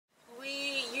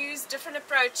different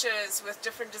approaches with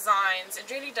different designs.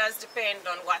 It really does depend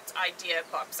on what idea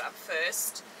pops up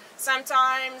first.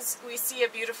 Sometimes we see a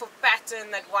beautiful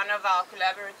pattern that one of our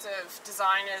collaborative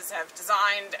designers have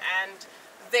designed, and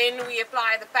then we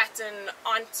apply the pattern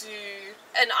onto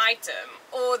an item.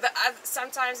 Or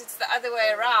sometimes it's the other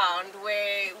way around,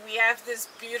 where we have this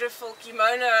beautiful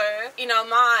kimono in our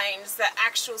minds, the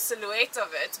actual silhouette of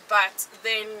it, but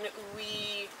then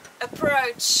we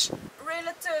approach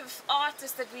relative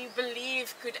artists that we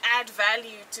believe could add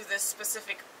value to this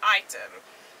specific item.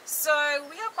 So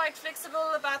we are quite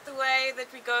flexible about the way that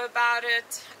we go about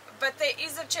it, but there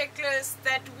is a checklist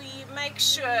that we make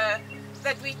sure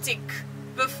that we tick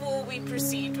before we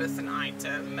proceed with an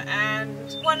item.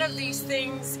 And one of these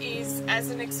things is, as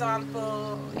an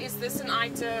example, is this an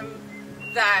item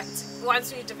that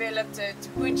once we developed it,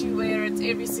 would you wear it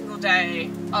every single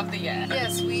day of the year?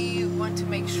 Yes, we want to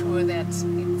make sure that it's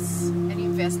an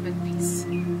investment piece,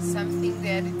 something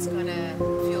that it's gonna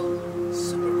feel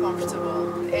super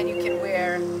comfortable, and you can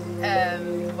wear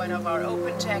one of our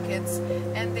open jackets,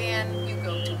 and then you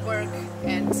go to work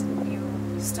and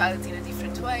you style it in a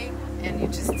different way, and you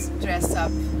just dress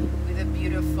up with a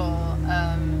beautiful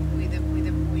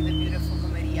beautiful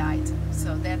Romaria item.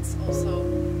 So that's also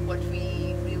what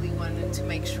we really wanted to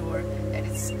make sure, that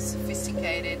it's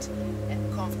sophisticated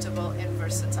and comfortable and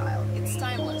versatile. It's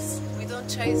timeless. We don't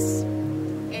chase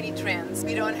any trends.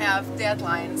 We don't have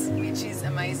deadlines, which is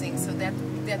amazing. So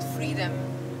that freedom,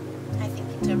 I think,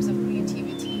 in terms of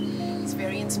creativity, is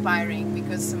very inspiring,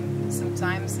 because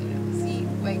sometimes he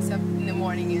wakes up in the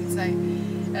morning and say,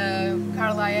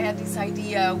 Carla, I had this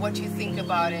idea, what do you think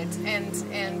about it? And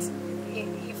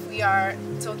if we are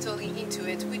totally into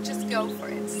it, we just go for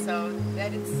it. So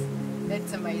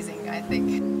that's amazing, I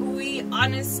think. We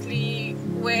honestly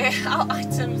wear our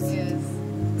items, yes,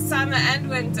 summer and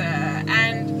winter,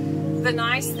 and the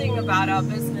nice thing about our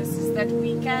business is that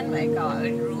we can make our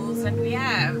own rules, and we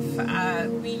have.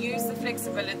 We use the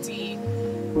flexibility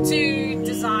to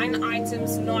design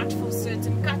items not for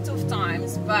certain cut-off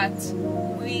times, but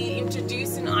we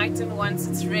introduce an item once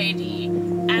it's ready,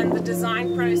 and the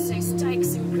design process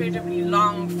takes incredibly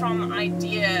long, from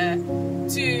idea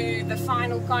to the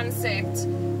final concept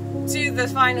to the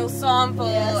final sample,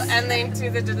 yes, and then to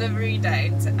the delivery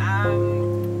date.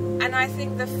 And I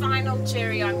think the final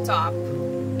cherry on top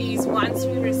is, once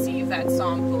we receive that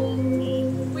sample,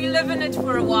 we live in it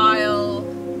for a while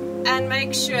and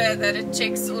make sure that it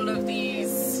checks all of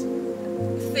these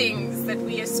things that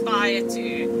we aspire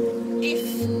to. If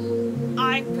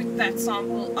I put that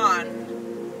sample on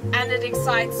and it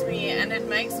excites me and it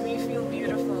makes me feel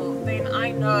beautiful, then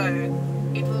I know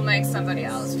it will make somebody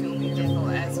else feel beautiful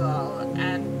as well.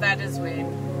 And that is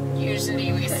when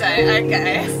usually we say,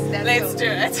 okay, let's do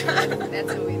it.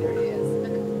 That's a win.